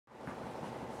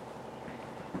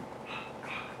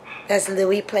That's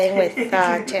Louis playing with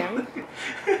Tim.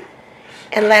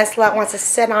 And Lancelot wants to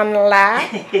sit on the lap.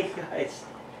 Hey guys.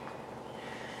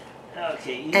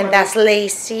 Okay. And that's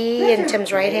Lacey in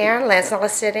Tim's right hand. Lancelot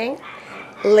is sitting.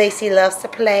 Lacey loves to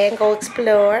play and go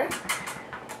explore.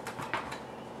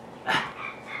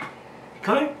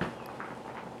 Come here.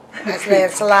 That's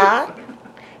Lancelot.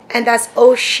 And that's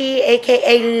Oshie,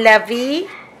 aka Lovey,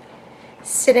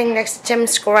 sitting next to Tim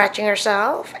scratching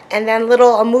herself. And then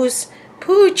little Amuse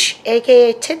Pooche,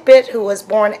 aka Tidbit, who was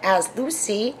born as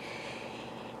Lucie,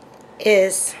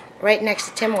 is right next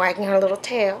to Tim wagging her little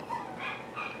tail.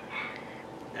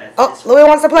 Oh, Louis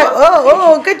wants to play.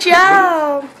 Oh, good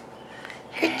job.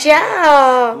 Good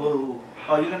job. Whoa.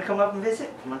 Oh, you're going to come up and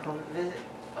visit? You want to come up and visit?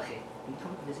 Okay. You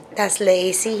come up and visit. That's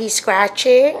Lacey. He's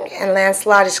scratching. And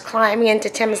Lancelot is climbing into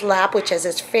Tim's lap, which is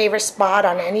his favorite spot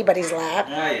on anybody's lap.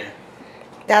 Oh, yeah.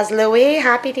 That's Louis.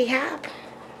 Happy to have.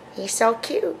 He's so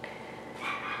cute.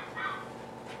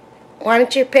 Why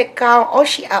don't you pick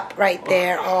Oshie up right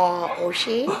there? Oh,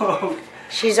 Oshie. Oh,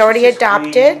 she's already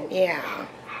adopted. Waiting. Yeah.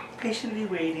 Patiently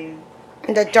waiting.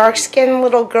 And the dark-skinned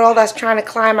little girl that's trying to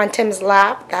climb on Tim's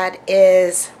lap, that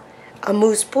is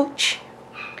Amuse Pooche.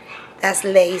 That's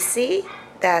Lacey.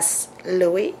 That's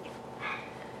Louis.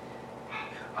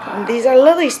 And these are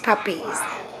Lily's puppies.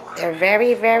 They're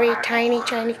very, very tiny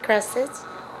Chinese Cresteds.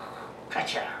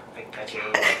 Gotcha. I got you.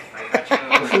 I got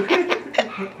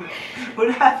you.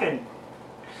 What happened?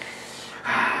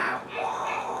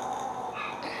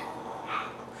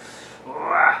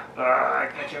 I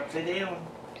got you upside down.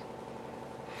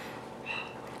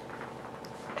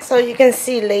 So you can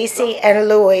see Lacey and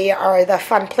Louis are the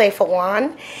fun, playful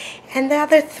one. And the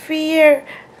other three are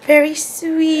very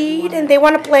sweet and they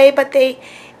want to play, but they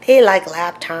like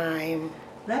lap time.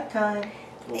 Lap time.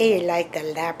 They like the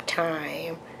lap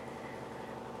time.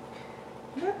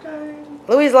 Lap time.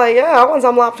 Louis like, yeah, I want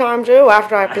some lap time too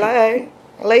after I play.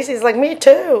 Lacey's like, me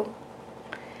too.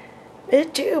 Me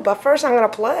too, but first I'm going to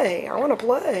play. I want to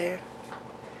play.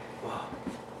 Wow.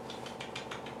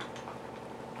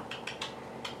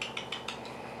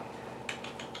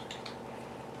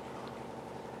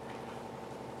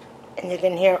 And you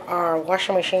can hear our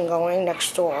washing machine going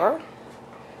next door.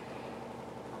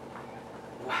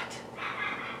 What?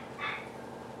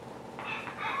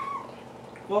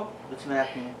 Well, what's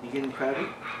happening? You getting crowded?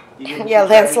 Yeah,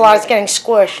 Lancelot is getting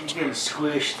squished. He's getting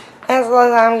squished.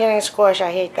 Lancelot, I'm getting squished.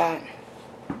 I hate that.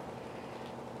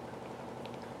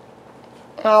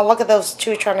 Oh, look at those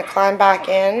two trying to climb back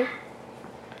in.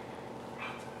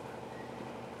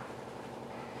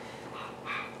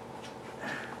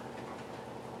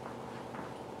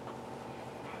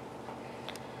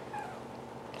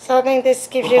 So I think this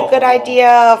gives you a good idea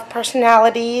of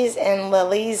personalities in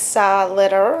Lily's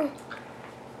litter.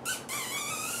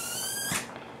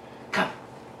 Come.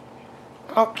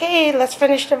 Okay, let's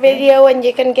finish the video and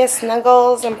you can get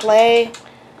snuggles and play.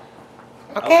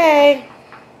 Okay.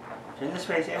 Turn this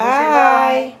way. Say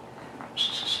Bye.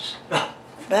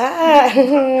 Bye.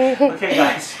 Okay,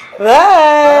 guys.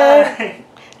 Bye. Bye.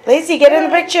 Lacey, get in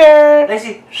the picture.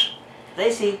 Lacey.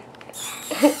 Lacey.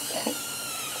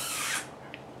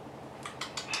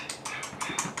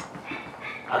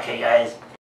 Okay, guys.